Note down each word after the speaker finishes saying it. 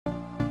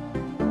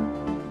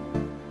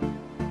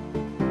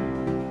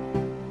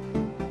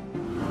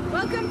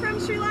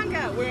Sri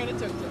Lanka. We're in a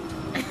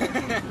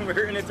tuk-tuk.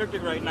 We're in a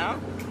tuk-tuk right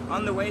now,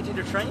 on the way to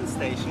the train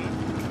station,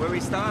 where we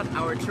start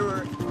our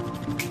tour.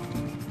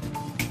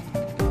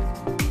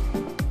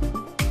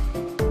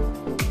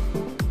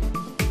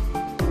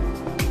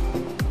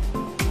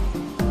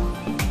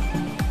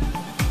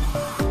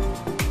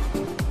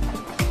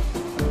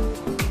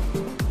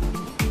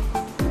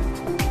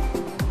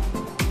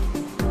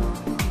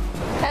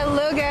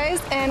 Hello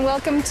guys, and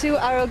welcome to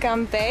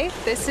Arugam Bay.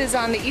 This is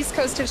on the east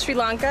coast of Sri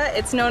Lanka.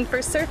 It's known for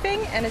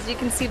surfing, and as you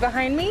can see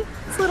behind me,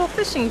 it's a little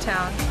fishing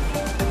town.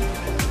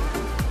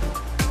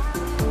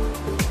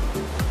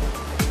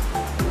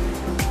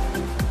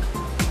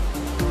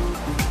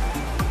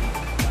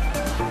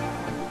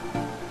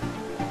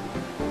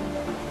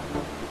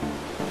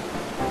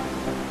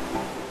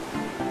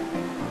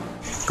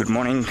 Good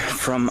morning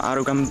from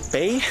Arugam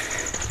Bay.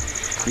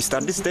 We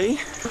start this day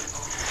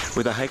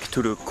with a hike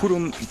to the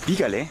Kurum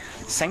Bigale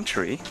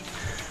Sanctuary,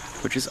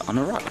 which is on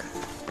a rock.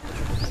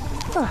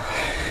 Oh,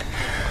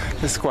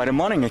 this is quite a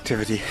morning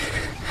activity.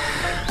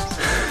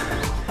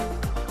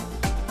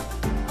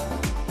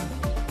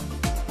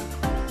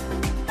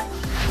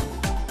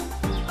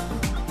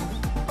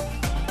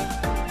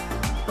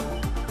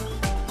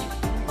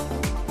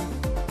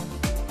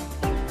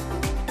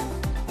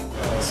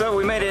 So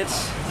we made it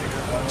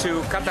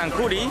to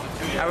Katankuri,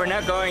 and we're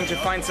now going to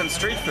find some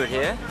street food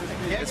here.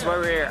 That's why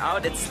we're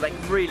out. It's like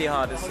really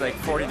hot. It's like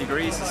 40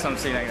 degrees or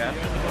something like that.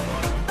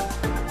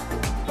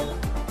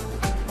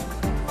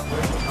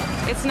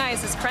 It's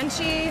nice, it's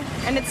crunchy,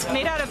 and it's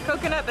made out of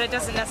coconut, but it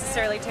doesn't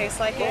necessarily taste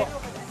like it.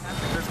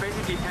 So it's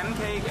basically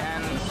pancake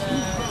and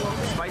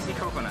spicy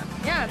coconut.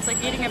 Yeah, it's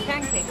like eating a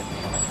pancake.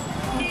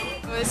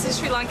 This is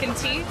Sri Lankan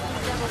tea,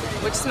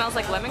 which smells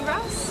like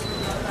lemongrass.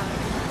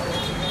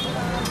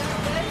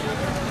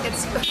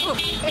 It's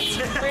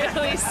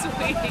really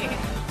sweet.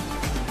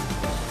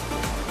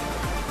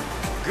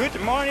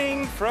 Good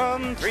morning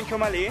from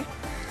Trincomalee.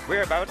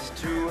 We're about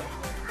to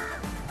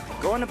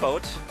go on a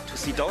boat to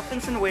see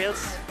dolphins and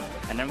whales,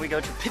 and then we go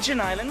to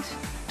Pigeon Island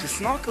to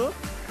snorkel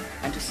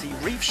and to see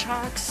reef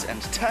sharks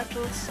and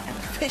turtles and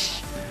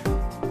fish.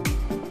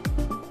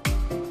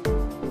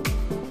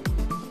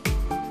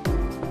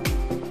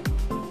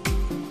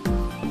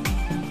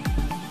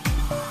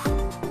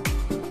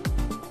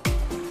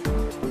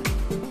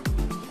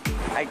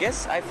 I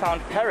guess I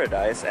found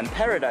paradise, and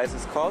paradise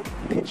is called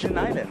Pigeon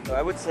Island. So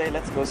I would say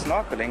let's go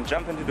snorkeling,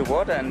 jump into the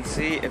water and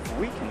see if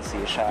we can see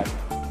a shark.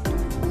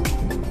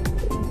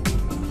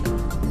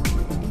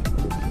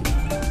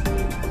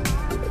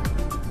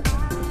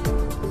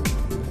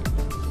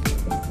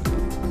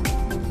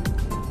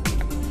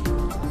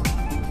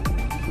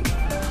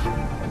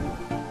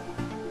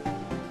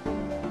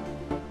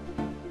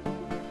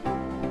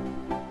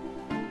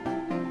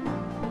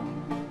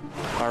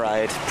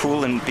 Alright,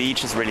 pool and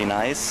beach is really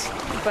nice.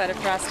 But a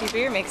frosty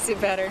beer makes it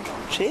better.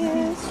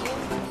 Cheers!